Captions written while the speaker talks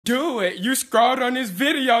Do it. You scrolled on this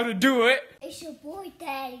video to do it. It's your boy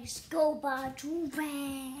Daddy's Go by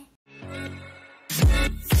Joovier.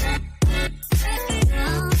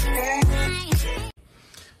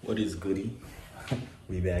 What is goody?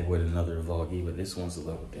 We back with another vloggy, but this one's a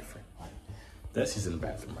little different. Desi's in the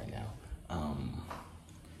bathroom right now.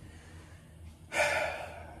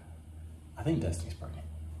 I think Destiny's pregnant.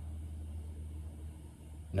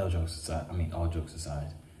 No jokes aside, I mean all jokes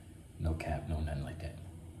aside, no cap, no nothing like that.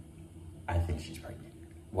 I think she's pregnant.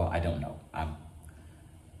 Well, I don't know.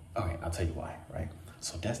 Okay, I'll tell you why, right?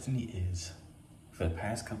 So Destiny is, for the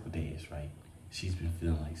past couple of days, right? She's been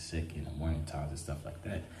feeling like sick in the morning times and stuff like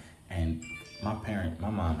that. And my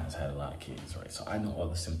mom has had a lot of kids, right? So I know all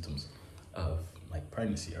the symptoms of like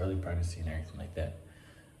pregnancy, early pregnancy and everything like that.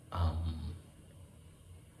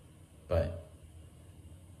 But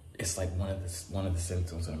it's like one of the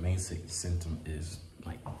symptoms, or the main symptom is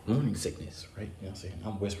like morning sickness, right? You know what I'm saying?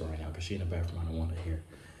 I'm whispering right now because she's in the bathroom. I don't want her to hear,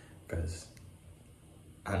 because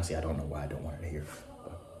honestly, I don't know why I don't want her to hear.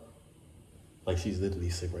 But, like, she's literally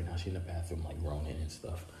sick right now. She's in the bathroom, like groaning and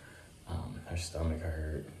stuff. Her stomach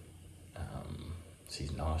hurt.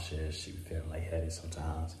 She's nauseous. She's feeling lightheaded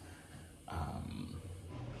sometimes. I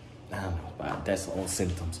don't know, but that's all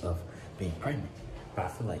symptoms of being pregnant. But I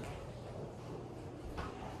feel like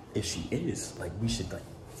if she is, like, we should like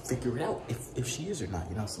figure it out if she is or not,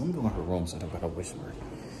 you know? So let me go in her room so I don't gotta whisper.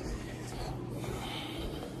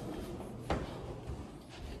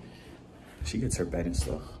 She gets her bed and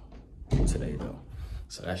stuff today though,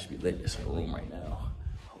 so that should be lit. It's her room right now.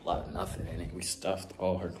 A lot of nothing in it. We stuffed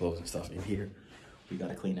all her clothes and stuff in here. We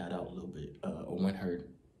gotta clean that out a little bit. When her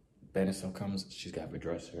bed and stuff comes, she's got a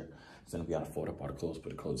dresser. So then we gotta fold up all the clothes, put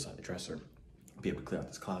the clothes inside the dresser, be able to clear out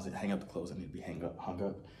this closet, hang up the clothes that need to be hung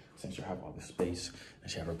up, since she'll have all this space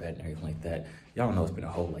and she have her bed and everything like that. Y'all know it's been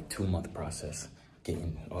a whole like 2-month process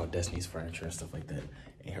getting all Destiny's furniture and stuff like that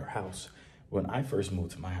in her house. When I first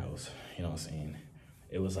moved to my house, you know what I'm saying,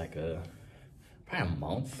 it was like probably a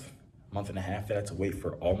month and a half that I had to wait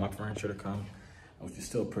for all my furniture to come, which is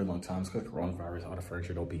still a pretty long time. It's because of coronavirus, all the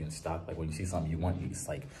furniture don't be in stock. Like when you see something you want, it's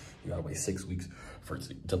like you gotta wait 6 weeks for it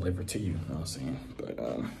to deliver to you, you know what I'm saying? But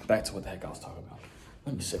back to what the heck I was talking about.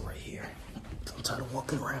 Let me sit right here. I'm tired of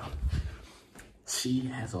walking around. She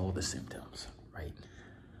has all the symptoms, right?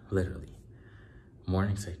 Literally.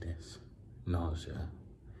 Morning sickness, nausea.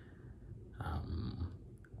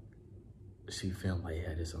 She feeling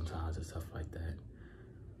lightheaded sometimes and stuff like that.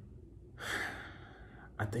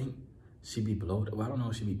 I think she be bloated. Well, I don't know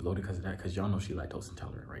if she be bloated because of that, because y'all know she lactose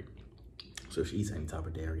intolerant, right? So if she eats any type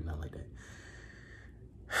of dairy, nothing like that,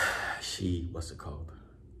 what's it called?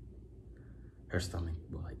 Her stomach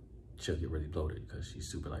will like, she'll get really bloated because she's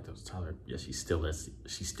super lactose intolerant. Yeah, she still likes to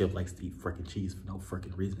eat freaking cheese for no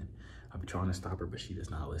freaking reason. I've been trying to stop her, but she does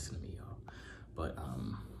not listen to me, y'all. But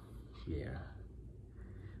yeah.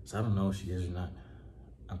 So I don't know if she is or not.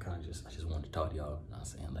 I just wanted to talk to y'all, you know what I'm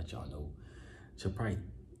saying, let y'all know. She'll probably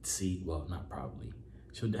see, well, not probably,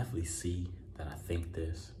 she'll definitely see that I think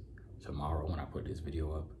this tomorrow when I put this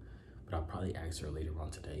video up. But I'll probably ask her later on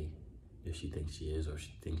today if she thinks she is or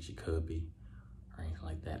she thinks she could be or anything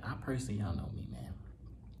like that. I personally, y'all know me, man.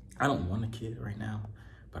 I don't want a kid right now,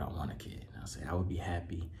 but I want a kid. You know what I'm saying? I would be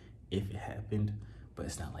happy if it happened, but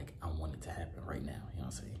it's not like I want it to happen right now. You know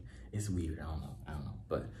what I'm saying? It's weird. I don't know.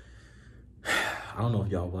 But I don't know if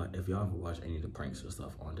y'all ever watch any of the pranks or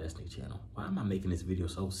stuff on Destiny channel. Why am I making this video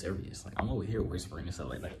so serious? Like, I'm over here whispering and stuff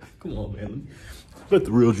like that. Come on, man. Let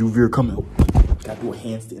the real Joovier come out. Gotta do a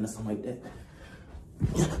handstand or something like that.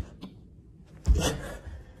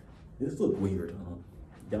 This look weird, huh?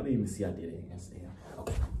 Y'all didn't even see I did a handstand.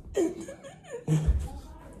 Okay.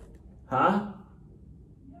 Huh?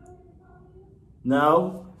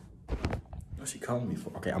 No? What's she calling me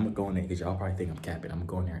for? Okay, I'm gonna go in there because y'all probably think I'm capping. I'm gonna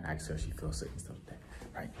go in there and ask her if she feels sick and stuff like that,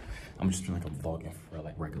 right? I'm just doing like a vlogging for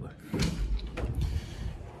like regular.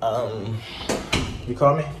 You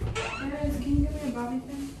call me? Guys, can you give me a bobby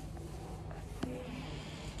pin?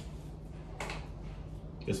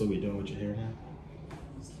 Guess what we doing with your hair now?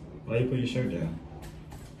 Why you put your shirt down?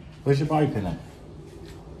 Where's your bobby pin at?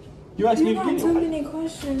 You asked me to get it. Too many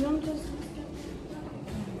questions. I'm just.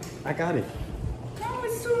 I got it. No,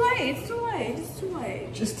 it's too late. It's too late. It's too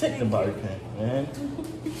late. Just take the bobby pin, man.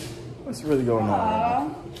 What's really going on right now?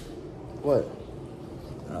 What?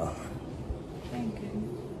 Oh. Thank you.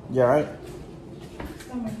 You alright?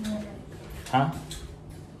 Stomach hurt. Huh?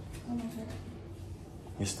 Stomach hurt.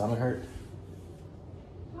 Your stomach hurt?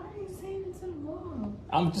 Why are you saying it's a vlog?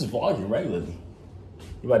 I'm just vlogging regularly.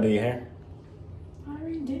 You about to do your hair? I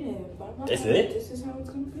already did it. That's it? This is how it's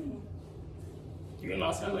gonna be. You gonna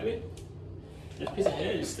not sound like it? This piece of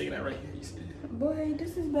hair, you're sticking out right here. You see that? Boy,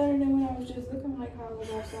 this is better than when I was just looking like how I was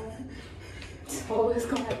outside. So it's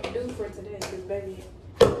gonna have to do for today, because baby,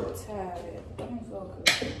 I'm tired. I don't feel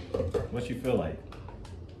good. What you feel like?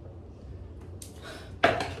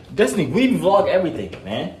 Destiny, we vlog everything,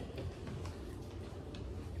 man.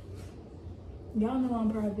 Y'all know I'm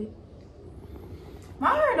private.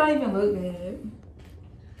 My hair don't even look good.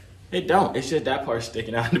 It don't. It's just that part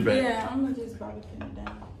sticking out in the back. Yeah, I'm gonna just probably pin it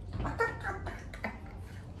down.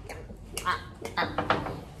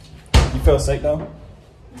 You feel sick though?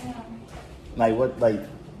 Yeah. Like what? Like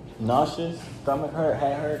nauseous, stomach hurt,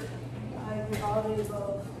 head hurt? Like all the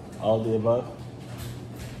above. All the above?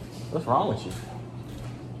 What's wrong with you?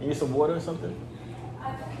 You need some water or something?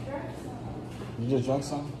 I just drank some. You just drunk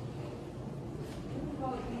some?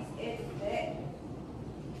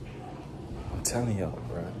 I'm telling y'all,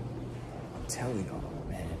 bro. I'm telling y'all,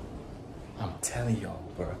 man. I'm telling y'all,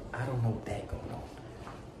 bro. I don't know what that going on.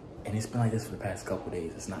 And it's been like this for the past couple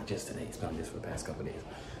days. It's not just today. It's been like this for the past couple days.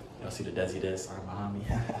 Y'all see the Desi Des sign behind me?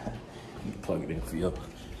 You can plug it in for y'all.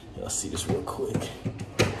 Y'all see this real quick.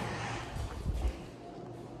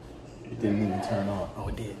 It didn't even turn on. Oh,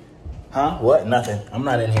 it did. Huh? What? Nothing. I'm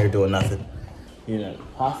not in here doing nothing. You know?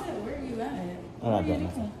 Huh? I said, where are you at? I'm not doing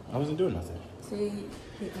nothing. I wasn't doing nothing. See,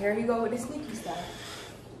 here you go with the sneaky stuff.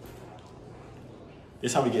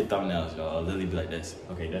 This is how we get thumbnails, y'all. I'll literally be like this.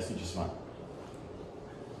 Okay, that's what you're smart.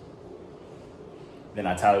 Then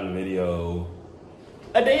I titled the video,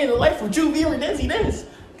 A Day in the Life of Joovier and Desi Des.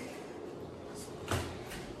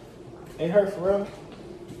 Ain't hurt for real?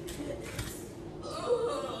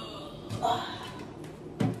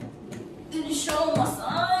 Did you show him my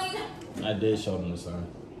sign? I did show them the sign.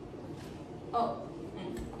 Oh.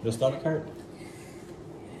 Your stomach hurt?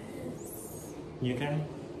 You okay?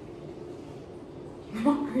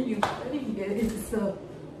 Are you putting this up?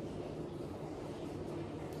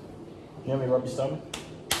 You want me to rub your stomach?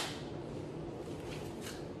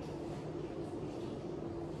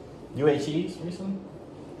 You ate cheese recently?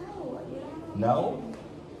 No, No?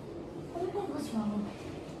 I don't know what's wrong.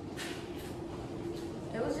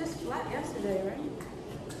 It was just flat yesterday, right?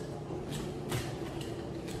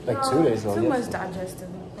 Like 2 days ago. Too much yesterday. digestive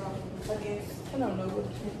problems, I guess. I don't know what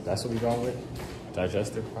it is. That's what we going with?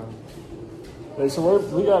 Digestive problem? Wait, so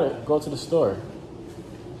we gotta go to the store.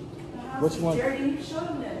 What you want? Dirty. Show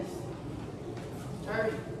them this.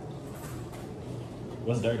 Dirty.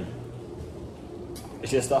 What's dirty?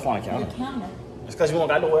 It's your stuff on the The counter. counter. It's because you won't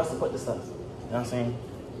got nowhere else to put this stuff. You know what I'm saying?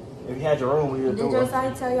 If you had your room, we would Did do your it.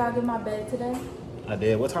 side tell you I get my bed today? I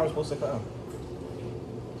did. What time was supposed to come?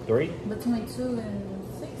 3? Between 2 and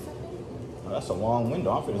 6, I think. Oh, that's a long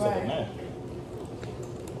window. I'm finna take a Right. nap.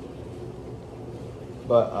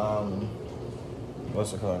 But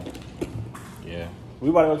what's it called? Yeah. We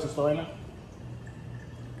about to go to the store right now?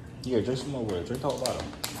 Yeah, drink some more water. Drink the whole bottle.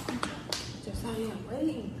 Just how you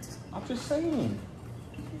wait. I'm just saying.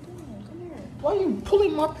 Come here. Why are you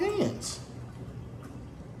pulling my pants?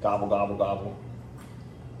 Gobble, gobble, gobble.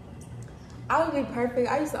 I would be perfect.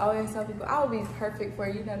 I used to always tell people I would be perfect for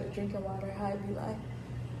you know to drink your water. How I'd be like.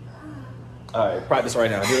 All right, practice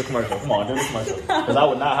right now. Do the commercial. Come on, do the commercial. Because I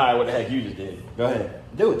would not hire what the heck you just did. Go ahead.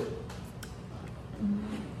 Do it.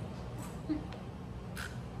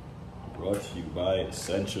 Brought to you by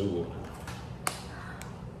Essential Water.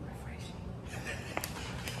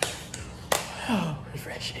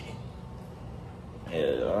 Refreshing. Yeah,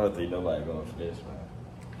 I don't think nobody going for this, man.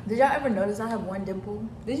 Did y'all ever notice I have one dimple?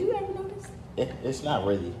 Did you ever notice? It's not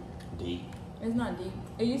really deep. It's not deep.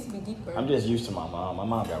 It used to be deeper. I'm just used to my mom. My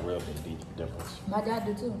mom got real big deep dimples. My dad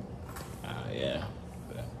did too. Yeah.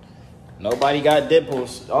 But nobody got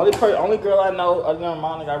dimples. Only girl I know other than my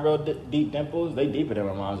mom that got real deep dimples, they deeper than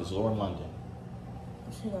my mom's, is Lauren London.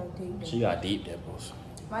 She got deep. She got deep dimples.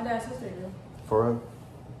 My dad's sister did. For real?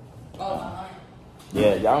 Oh, my aunt.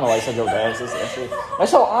 Yeah, y'all don't know why you said your dad's sister.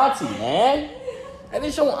 That's your auntie, man. That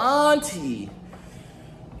is your auntie.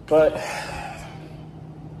 But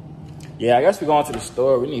yeah, I guess we're going to the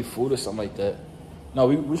store. We need food or something like that. No,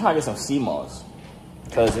 we trying to get some sea moss.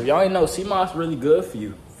 Because if y'all ain't know, sea moss really good for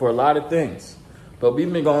you for a lot of things. But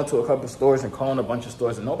we've been going to a couple stores and calling a bunch of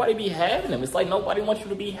stores and nobody be having them. It's like nobody wants you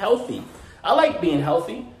to be healthy. I like being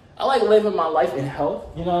healthy. I like living my life in health.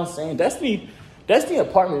 You know what I'm saying? Destiny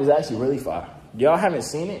apartment is actually really fire. Y'all haven't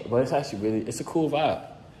seen it, but it's actually it's a cool vibe.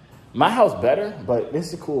 My house better, but this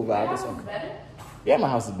is a cool vibe. Your house is better? Yeah, my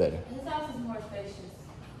house is better. His house is more spacious.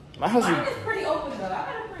 My house Mine is, is pretty open though. I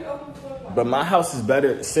got a pretty open floor plan. but my house is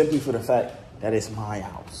better simply for the fact that it's my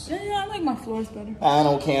house. Yeah, I like my floors better. I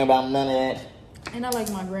don't care about none of that. And I like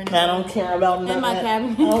my granny. I don't care about none And of my that.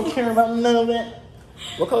 cabinet. I don't care about none of that.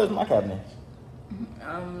 What color is my cabinet?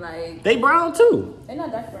 Like They brown too. they're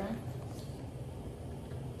not that brown.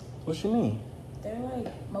 What you mean? They're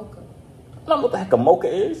like mocha. I don't know what the heck a mocha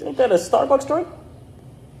is. Ain't that a Starbucks drink?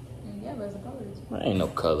 Yeah, but it's a color. There ain't no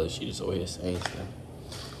color. She just over here saying stuff.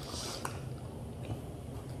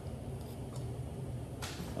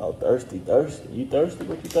 Oh, thirsty. You thirsty?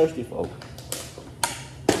 What you thirsty for?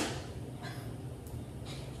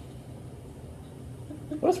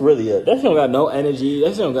 What's really up? That shit don't got no energy. That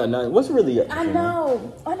shit don't got nothing. What's really up? I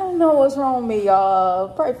know. I don't know what's wrong with me, y'all.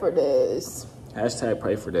 Pray for this. Hashtag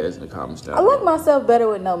pray for this in the comments down I like myself better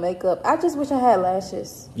with no makeup. I just wish I had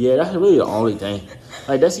lashes. Yeah, that's really the only thing.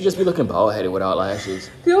 Like, Desi just be looking bald-headed without lashes.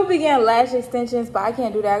 People be getting lash extensions, but I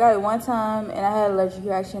can't do that. I got it one time, and I had an allergic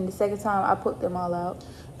reaction. The second time, I put them all out.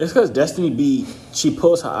 It's because Destiny she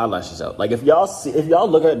pulls her eyelashes out. Like, if y'all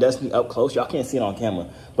look at Destiny up close, y'all can't see it on camera.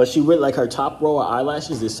 But she really, like, her top row of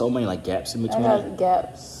eyelashes, there's so many, like, gaps in between. I have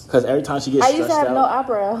gaps. Because every time she gets stressed out. I used to have no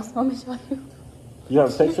eyebrows. Let me show you. You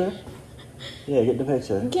have a picture? Yeah, get the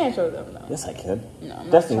picture. You can't show them, though. Yes, I can. No, I'm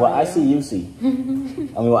Destiny, not what I see, you see. I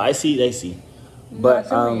mean, what I see, they see. But,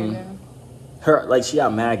 her, like, she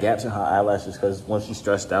got mad gaps in her eyelashes because when she's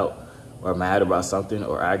stressed out or mad about something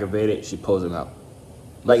or aggravated, she pulls them out.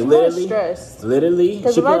 Like, literally.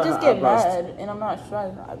 Because if I just get mad and I'm not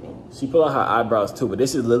stressed, I mean. She pull out her eyebrows too, but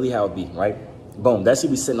this is literally how it be, right? Boom, that she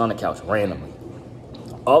be sitting on the couch randomly.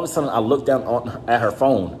 All of a sudden, I look down at her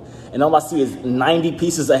phone, and all I see is 90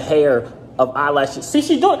 pieces of hair of eyelashes. See,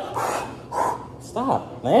 she doing.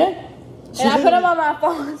 Stop, man. And I put them on my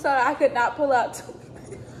phone so I could not pull out too.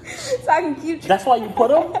 So I can keep. That's why you put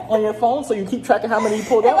them on your phone, so you keep track of how many you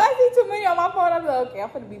pulled out. If I see too many on my phone, I'm like, okay,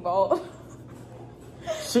 I'm gonna be bald.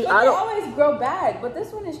 See, but they always grow back, but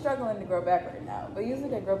this one is struggling to grow back right now. But usually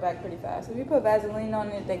they grow back pretty fast. If you put Vaseline on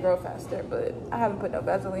it, they grow faster. But I haven't put no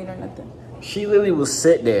Vaseline or nothing. She literally will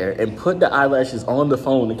sit there and put the eyelashes on the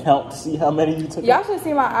phone to count to see how many you took. Y'all should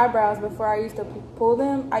see my eyebrows before I used to pull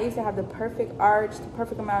them. I used to have the perfect arch, the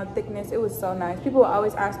perfect amount of thickness. It was so nice. People would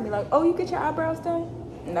always ask me like, "Oh, you get your eyebrows done?"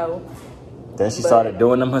 No. Then she started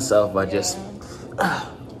doing them herself by just.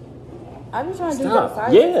 I be trying to do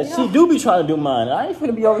that. Yeah, she do be trying to do mine. I ain't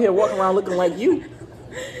finna be over here walking around looking like you.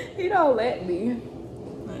 You don't let me.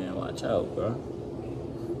 Man, watch out, bro.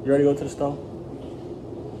 You ready to go to the store?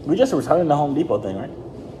 We just returned the Home Depot thing, right?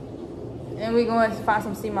 And we going to find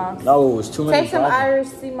some sea moss. No, it's too many. Take some Irish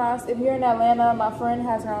sea moss. If you're in Atlanta, my friend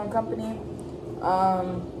has her own company.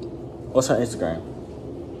 What's her Instagram?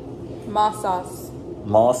 Moss Sauce.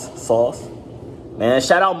 Moss Sauce. Man,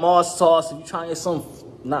 shout out Moss Sauce. If you trying to get some,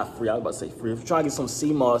 not free, I was about to say free. If you're trying to get some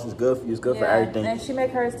sea moss, it's good for you. It's good for everything. And she make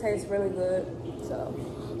hers taste really good. So.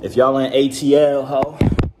 If y'all in ATL, ho,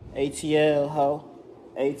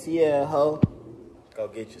 go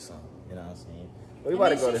get you some. You know what I'm saying? We about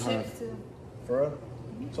to go to her. For real?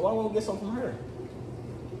 So why won't we get some from her?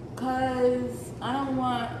 Because I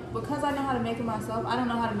know how to make it myself. I don't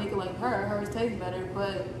know how to make it like her. Hers tastes better,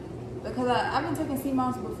 but because I've been taking sea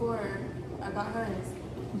moss before I got hers.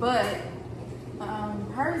 But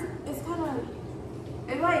hers, it's kind of,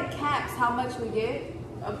 it like caps how much we get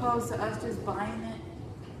opposed to us just buying it.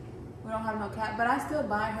 We don't have no cap, but I still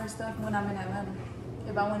buy her stuff when I'm in Atlanta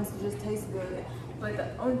if I want it to just taste good. But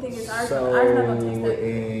the only thing is ours not gonna taste that good.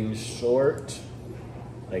 In short,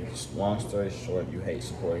 like long story short, you hate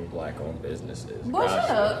supporting black-owned businesses. Boy, shut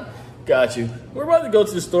up. Got you. We're about to go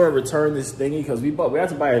to the store and return this thingy because we had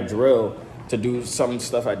to buy a drill to do some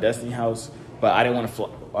stuff at Destiny House, but I didn't want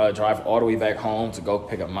to drive all the way back home to go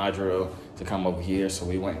pick up my drill to come over here, so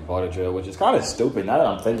we went and bought a drill, which is kind of stupid now that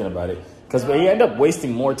I'm thinking about it, because we end up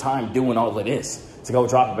wasting more time doing all of this to go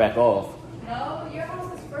drop it back off. No, your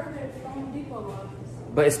house is further from Home Depot was.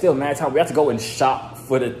 But it's still mad time. We have to go and shop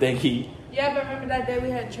for the thingy. Yeah, but remember that day we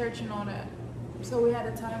had church and all that, so we had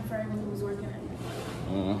a time frame when we was working.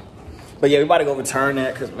 But yeah, we about to go return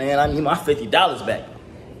that because, man, I need my $50 back.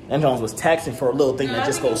 And Jones was taxing for a little thing that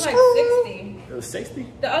just goes. It was like 60. It was 60?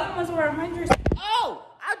 The other ones were 100. Oh,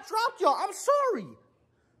 I dropped y'all. I'm sorry.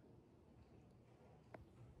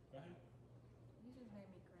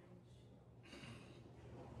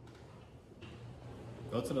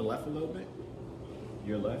 Go to the left a little bit.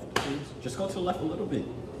 Your left, please. Just go to the left a little bit.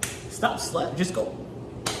 Stop slapping. Just go.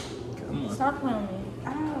 Come on. Stop playing with me.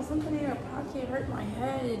 Ow, something in your pocket hurt my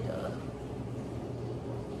head.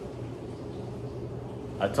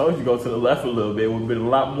 I told you to go to the left a little bit. It would have been a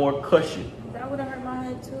lot more cushion. That would have hurt my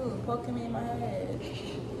head too. Poking me in my head.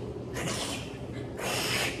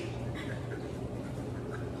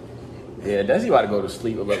 Yeah, Desi about to go to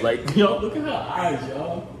sleep, but like, yo, look at her eyes,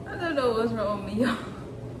 y'all. I don't know what's wrong with me, y'all.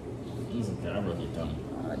 I really don't.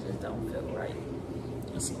 I just don't feel right.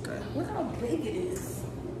 see that. Look how big it is.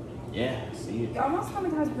 Yeah, see it. Y'all, my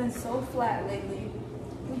stomach has been so flat lately.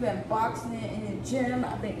 We've been boxing it in the gym.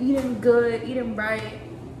 I've been eating good, eating right.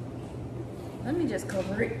 Let me just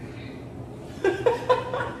cover it.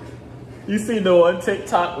 You seen the one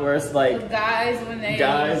TikTok where it's like The guys when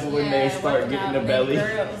they start getting the out belly.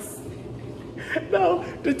 girls. No,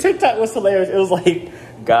 the TikTok was hilarious. It was like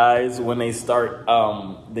guys when they start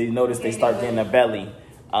they notice they start getting a belly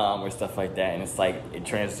or stuff like that, and it's like it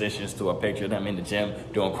transitions to a picture of them in the gym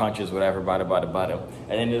doing crunches, whatever, bada bada bada.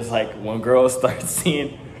 And then it's like when girls start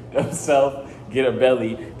seeing themselves get a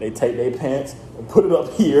belly, they take their pants and put it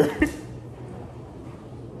up here.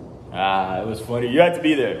 It was funny. You had to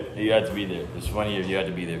be there. You had to be there. It's funny if you had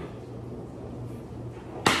to be there.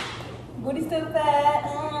 Booty still fat.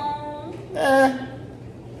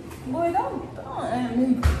 Boy, don't.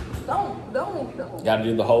 Gotta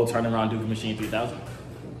do the whole turnaround, do the machine 3000.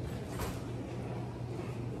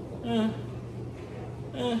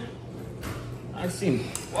 I seen.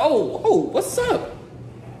 Whoa, what's up?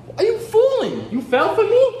 Why are you fooling? You fell for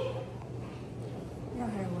me? Your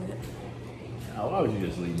hair wet. Oh, why would you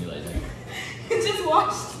just leave me like that? You just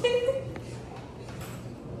washed it.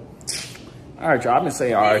 All right, y'all. I've been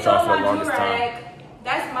saying all right, y'all, for the longest time.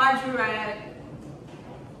 That's my Joovier.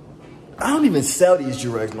 I don't even sell these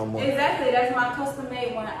Jooviers no more. Exactly, that's my custom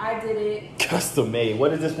made one. I did it. Custom made.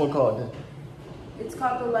 What is this one called then? It's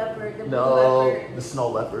called the leopard. The blue No, leopard. the snow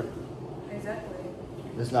leopard. Exactly.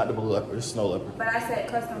 It's not the blue leopard. It's snow leopard. But I said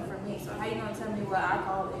custom for me, so how you gonna tell me what I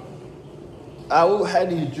called it? I had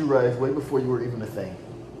these Jooviers way before you were even a thing.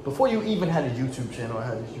 Before you even had a YouTube channel, I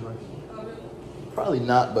had these Jooviers. Oh, really? Probably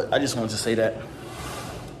not, but I just wanted to say that.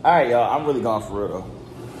 All right, y'all. I'm really gone for real though.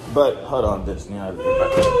 But hold on, this. You know,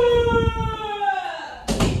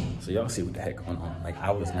 so y'all see what the heck going on. Like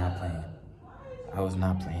I was not playing. I was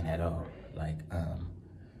not playing at all. Like I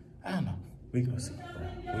don't know. We gonna see,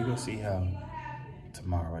 bro. We gonna see how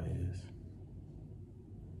tomorrow is.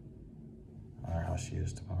 Or how she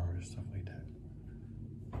is tomorrow or stuff like that.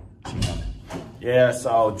 She coming. Yeah,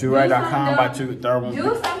 so Joovier.com by two third one.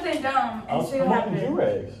 Do something dumb and see what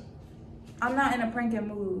happens. I'm not in a pranking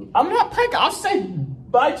mood. I'm not pranking. I'll say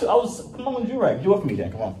bye to. Come on, Joovier. Do it for me,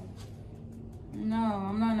 then. Come on. No,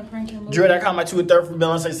 I'm not in a pranking mood. Joovier.com by 2 1/3 for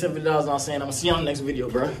bill. I say $70. I'm saying I'm gonna see you on the next video,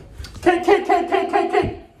 bro.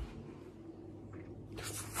 K.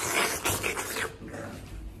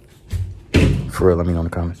 For real, let me know in the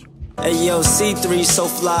comments. Hey yo, C3 so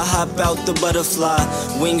fly, hop out the butterfly.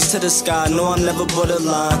 Wings to the sky, no I'm never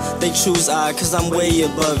borderline. They choose I, cause I'm way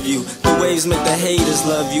above you. The waves make the haters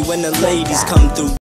love you when the ladies come through.